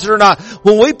realize it or not.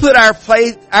 When we put our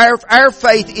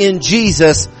faith in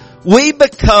Jesus, we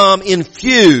become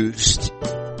infused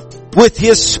with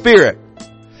His Spirit.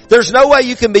 There's no way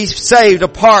you can be saved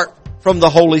apart from the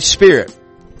Holy Spirit.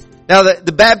 Now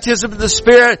the baptism of the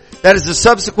Spirit, that is a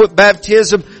subsequent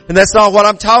baptism, and that's not what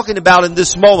I'm talking about in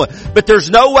this moment. But there's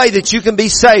no way that you can be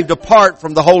saved apart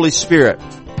from the Holy Spirit.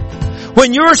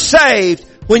 When you're saved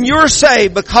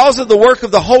because of the work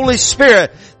of the Holy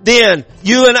Spirit, then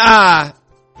you and I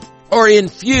are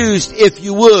infused, if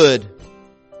you would,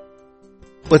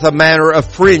 with a manner of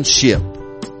friendship.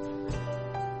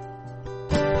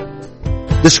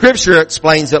 The Scripture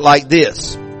explains it like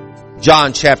this.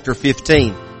 John chapter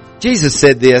 15. Jesus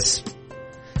said this.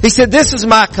 He said, "This is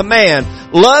my command.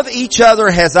 Love each other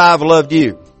as I've loved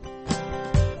you."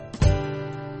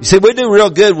 You see, we do real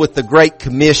good with the Great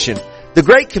Commission. The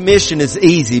Great Commission is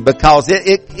easy because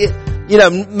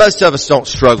most of us don't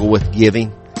struggle with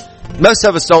giving. Most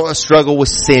of us don't struggle with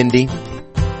sending.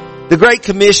 The Great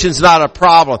Commission's not a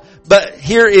problem. But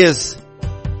here is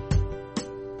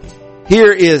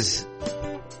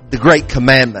the Great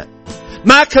Commandment.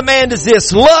 My command is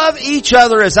this: love each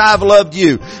other as I've loved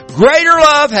you. Greater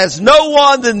love has no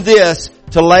one than this,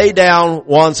 to lay down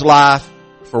one's life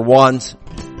for one's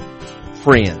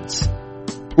friends.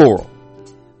 Plural.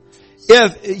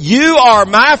 If you are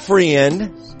my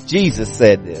friend, Jesus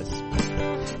said this,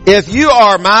 if you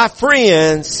are my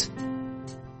friends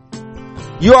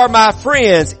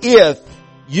if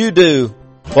you do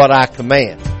what I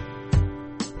command.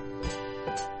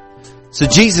 So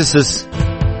Jesus is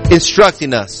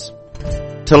instructing us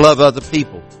to love other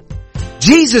people.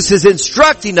 Jesus is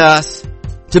instructing us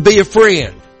to be a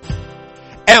friend.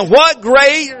 And what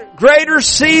greater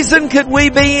season could we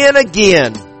be in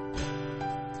again?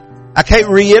 I can't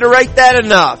reiterate that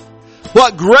enough.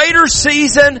 What greater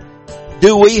season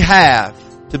do we have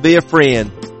to be a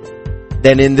friend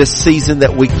than in this season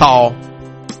that we call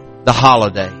the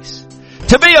holidays?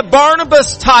 To be a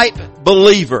Barnabas type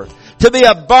believer. To be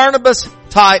a Barnabas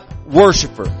type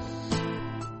worshiper.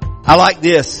 I like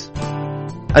this.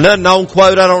 An unknown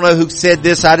quote. I don't know who said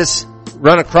this. I just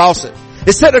run across it.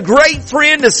 It said, "A great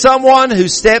friend is someone who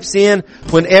steps in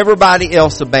when everybody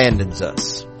else abandons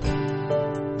us."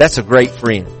 That's a great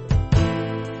friend.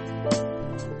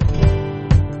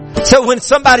 So when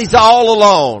somebody's all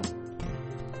alone,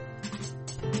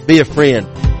 be a friend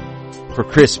for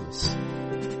Christmas.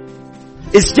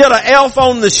 Instead of elf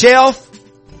on the shelf,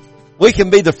 we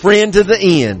can be the friend to the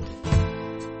end.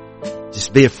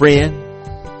 Just be a friend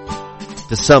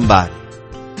to somebody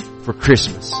for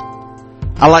Christmas.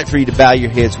 I'd like for you to bow your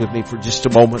heads with me for just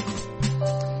a moment.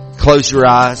 Close your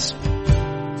eyes.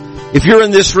 If you're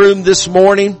in this room this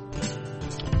morning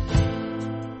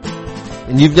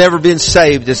and you've never been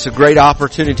saved, it's a great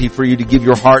opportunity for you to give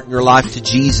your heart and your life to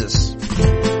Jesus.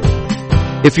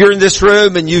 If you're in this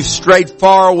room and you've strayed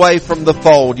far away from the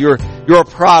fold, you're a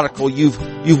prodigal, you've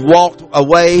walked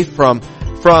away from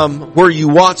where you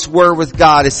once were with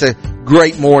God, it's a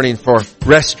great morning for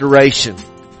restoration.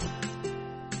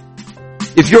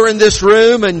 If you're in this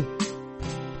room and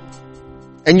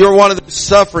you're one of the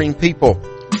suffering people,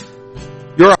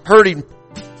 you're a hurting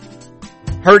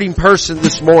person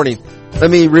this morning,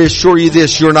 let me reassure you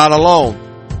this: you're not alone.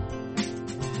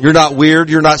 You're not weird.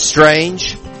 You're not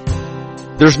strange.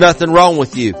 There's nothing wrong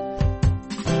with you.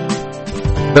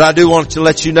 But I do want to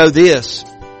let you know this.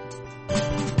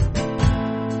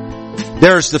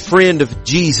 There's the friend of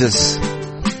Jesus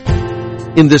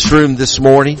in this room this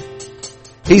morning.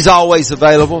 He's always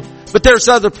available. But there's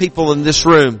other people in this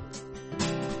room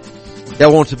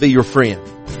that want to be your friend.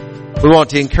 We want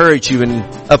to encourage you and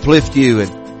uplift you,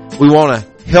 and we want to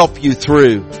help you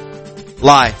through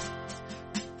life.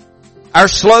 Our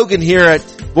slogan here at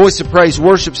Voice of Praise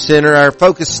Worship Center, our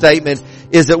focus statement,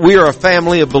 is that we are a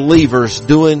family of believers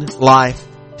doing life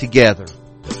together.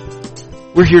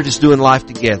 We're here just doing life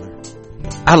together.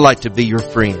 I'd like to be your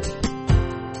friend.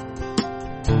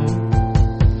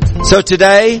 So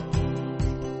today,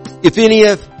 if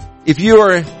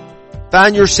you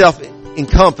find yourself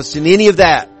encompassed in any of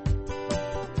that,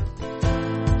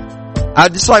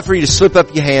 I'd just like for you to slip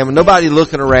up your hand with nobody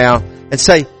looking around and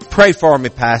say, pray for me,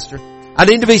 Pastor. I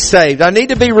need to be saved. I need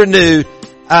to be renewed.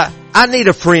 I need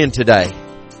a friend today.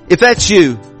 If that's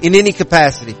you in any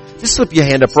capacity, just slip your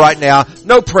hand up right now.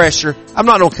 No pressure. I'm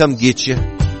not going to come get you.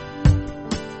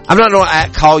 I'm not going to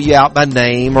call you out by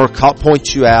name or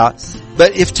point you out.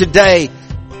 But if today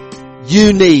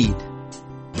you need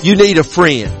a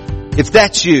friend, if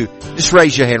that's you, just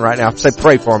raise your hand right now. Say,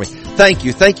 pray for me. Thank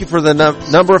you. Thank you for the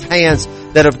number of hands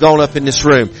that have gone up in this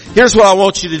room. Here's what I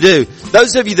want you to do.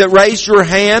 Those of you that raised your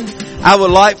hand, I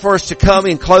would like for us to come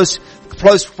in close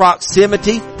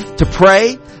proximity to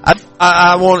pray.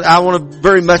 I want to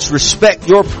very much respect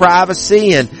your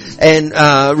privacy and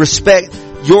respect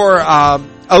your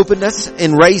openness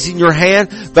in raising your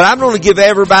hand. But I'm going to give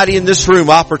everybody in this room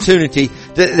opportunity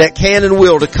that can and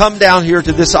will to come down here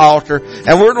to this altar,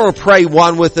 and we're going to pray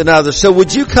one with another. So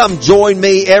would you come join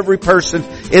me, every person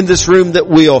in this room that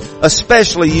will,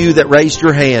 especially you that raised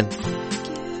your hand.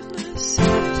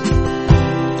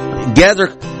 Gather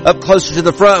up closer to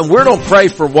the front, and we're going to pray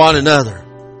for one another.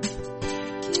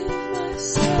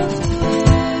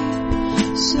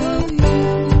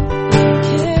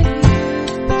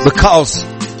 Because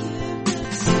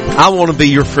I want to be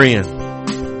your friend.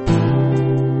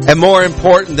 And more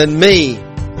important than me,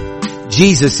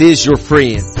 Jesus is your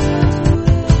friend.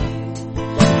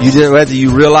 Whether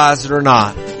you realize it or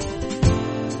not.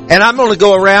 And I'm going to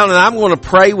go around and I'm going to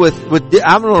pray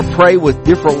with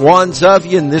different ones of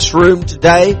you in this room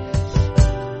today.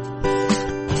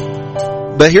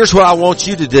 But here's what I want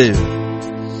you to do.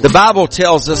 The Bible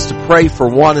tells us to pray for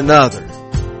one another.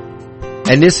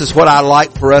 And this is what I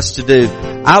like for us to do.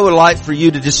 I would like for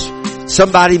you to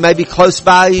somebody maybe close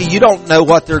by you, you don't know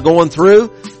what they're going through.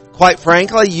 Quite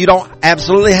frankly, you don't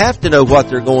absolutely have to know what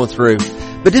they're going through.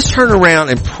 But just turn around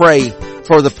and pray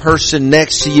for the person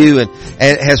next to you. And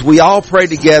as we all pray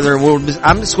together, and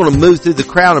I'm just going to move through the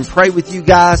crowd and pray with you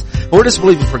guys. We're just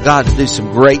believing for God to do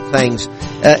some great things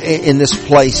in this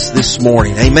place this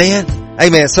morning. Amen.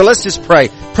 Amen. So let's just pray.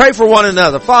 Pray for one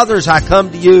another. Father, as I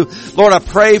come to you, Lord, I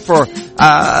pray for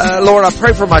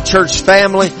my church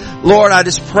family. Lord, I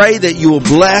just pray that you will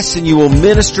bless and you will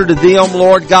minister to them.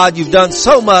 Lord God, you've done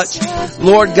so much,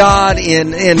 Lord God, in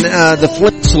the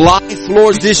Flint's life,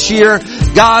 Lord, this year.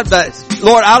 God, but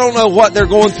Lord, I don't know what they're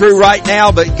going through right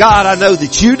now, but God, I know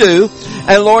that you do.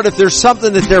 And Lord, if there's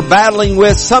something that they're battling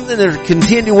with, something they're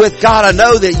contending with, God, I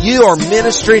know that you are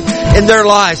ministering in their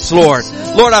lives, Lord.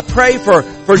 Lord, I pray for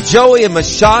Joey and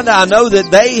Mashonda. I know that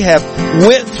they have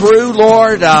went through,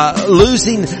 Lord,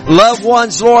 losing loved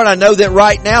ones, Lord. I know that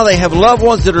right now they have loved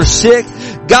ones that are sick.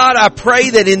 God, I pray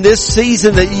that in this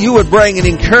season that you would bring an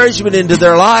encouragement into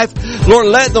their life. Lord,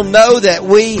 let them know that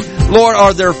we, Lord,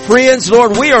 are their friends.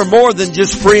 Lord, we are more than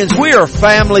just friends. We are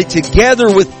family together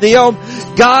with them.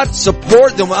 God,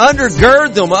 support them,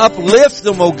 undergird them, uplift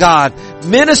them, oh God.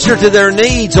 Minister to their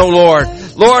needs, oh Lord.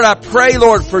 Lord, I pray,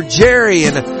 Lord, for Jerry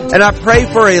and I pray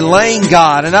for Elaine,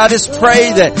 God. And I just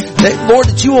pray that Lord,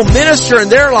 that you will minister in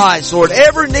their lives, Lord.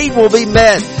 Every need will be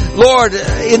met. Lord,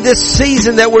 in this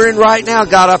season that we're in right now,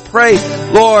 God, I pray,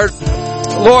 Lord,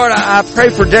 I pray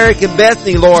for Derek and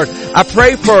Bethany, Lord. I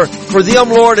pray for them,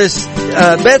 Lord, as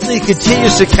Bethany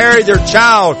continues to carry their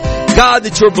child. God,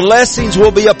 that your blessings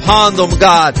will be upon them,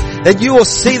 God. That you will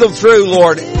see them through,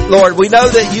 Lord. Lord, we know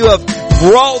that you have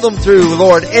brought them through,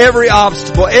 Lord, every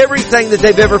obstacle, everything that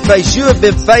they've ever faced. You have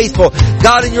been faithful,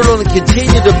 God, and you're going to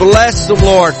continue to bless them,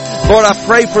 Lord. Lord, I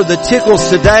pray for the Tickles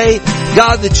today,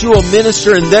 God, that you will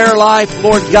minister in their life,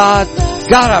 Lord God.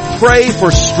 God, I pray for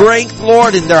strength,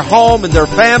 Lord, in their home and their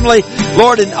family,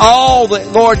 Lord, in all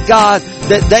that, Lord God,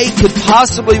 that they could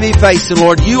possibly be facing,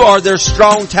 Lord. You are their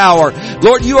strong tower.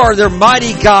 Lord, you are their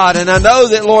mighty God, and I know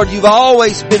that, Lord, you've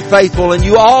always been faithful and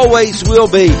you always will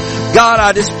be. God,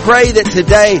 I just pray that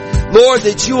today, Lord,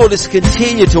 that you will just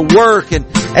continue to work and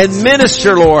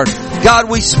minister, Lord. God,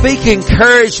 we speak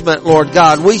encouragement, Lord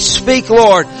God. We speak,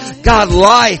 Lord God,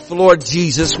 life, Lord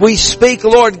Jesus. We speak,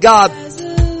 Lord God,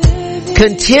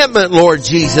 contentment, Lord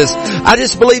Jesus. I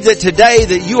just believe that today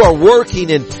that you are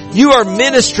working and you are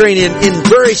ministering in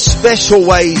very special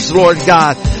ways, Lord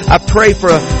God. I pray for,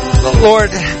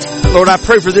 Lord, I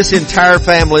pray for this entire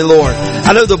family, Lord.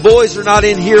 I know the boys are not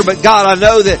in here, but God, I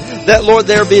know that Lord,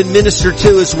 they're being ministered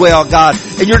to as well, God.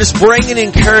 And you're just bringing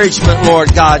encouragement,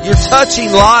 Lord God. You're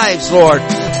touching lives, Lord.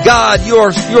 God,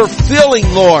 you're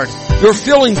filling, Lord. You're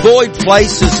filling void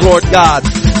places, Lord God.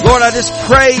 Lord, I just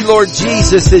pray, Lord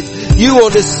Jesus, that you will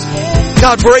just,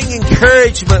 God, bring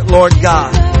encouragement, Lord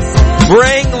God.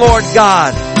 Bring, Lord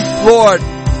God, Lord,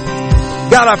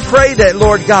 God, I pray that,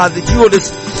 Lord God, that you will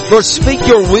just, Lord, speak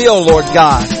your will, Lord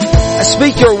God.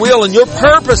 Speak your will and your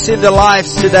purpose into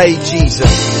lives today,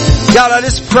 Jesus. God, I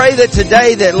just pray that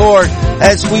today that, Lord,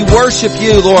 as we worship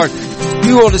you, Lord,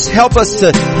 you will just help us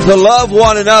to love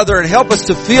one another and help us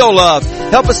to feel love.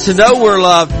 Help us to know we're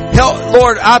loved.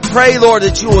 Lord, I pray, Lord,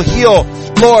 that you will heal,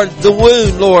 Lord, the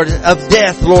wound, Lord, of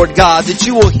death, Lord God. That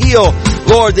you will heal,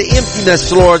 Lord, the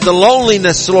emptiness, Lord, the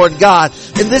loneliness, Lord God.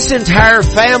 And this entire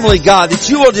family, God, that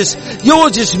you will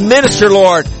just minister,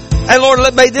 Lord. And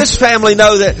Lord, may this family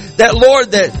know that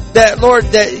Lord,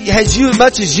 as you,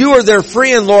 much as you are their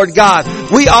friend, Lord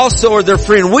God, we also are their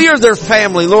friend. We are their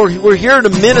family, Lord. We're here to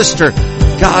minister.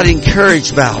 God,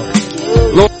 encourage Ballard.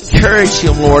 Lord, encourage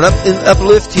him, Lord.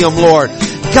 Uplift him, Lord.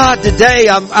 God, today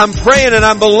I'm praying and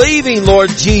I'm believing, Lord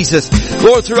Jesus,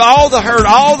 Lord, through all the hurt,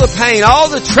 all the pain, all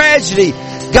the tragedy,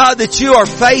 God, that you are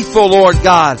faithful, Lord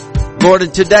God. Lord,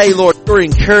 and today, Lord, you're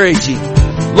encouraging.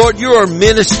 Lord, you are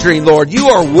ministering, Lord. You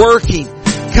are working.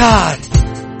 God.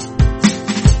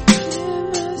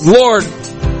 Lord,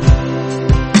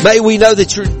 may we know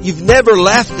that you've never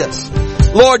left us.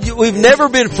 Lord, we've never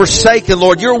been forsaken,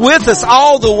 Lord. You're with us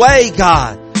all the way,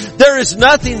 God. There is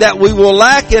nothing that we will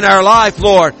lack in our life,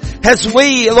 Lord. As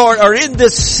we, Lord, are in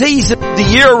this season of the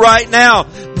year right now,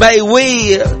 may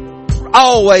we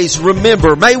always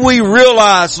remember, may we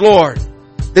realize, Lord,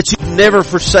 that you've never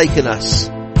forsaken us.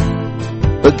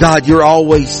 But God, you're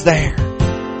always there.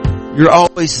 You're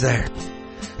always there.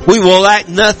 We will lack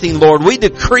nothing, Lord. We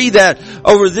decree that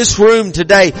over this room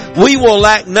today. We will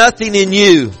lack nothing in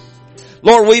you.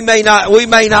 Lord, we may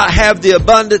not have the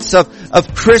abundance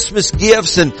of Christmas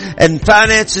gifts and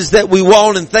finances that we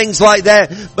want and things like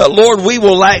that. But Lord, we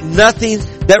will lack nothing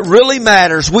that really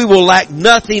matters. We will lack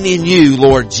nothing in you,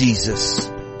 Lord Jesus.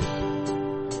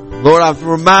 Lord, I'm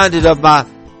reminded of my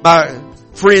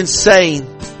friend's saying,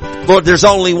 Lord, there's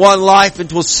only one life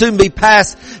and will soon be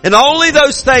past, and only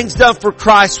those things done for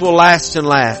Christ will last and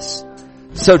last.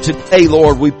 So today,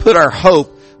 Lord, we put our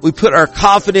hope, we put our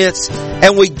confidence,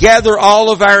 and we gather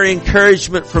all of our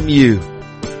encouragement from you.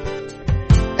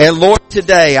 And Lord,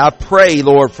 today I pray,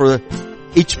 Lord, for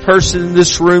each person in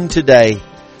this room today,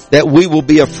 that we will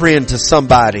be a friend to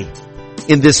somebody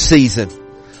in this season.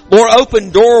 Lord, open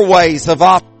doorways of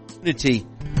opportunity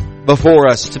before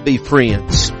us to be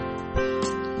friends.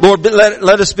 Lord,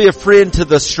 let us be a friend to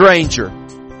the stranger.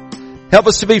 Help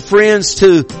us to be friends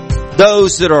to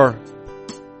those that are,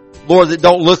 Lord, that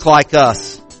don't look like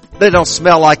us. They don't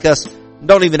smell like us.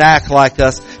 Don't even act like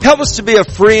us. Help us to be a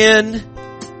friend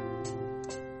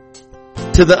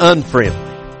to the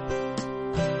unfriendly.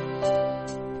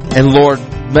 And Lord,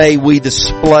 may we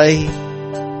display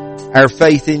our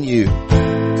faith in you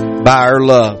by our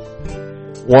love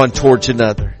one towards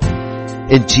another.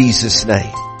 In Jesus'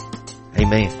 name.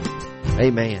 Amen.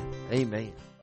 Amen. Amen.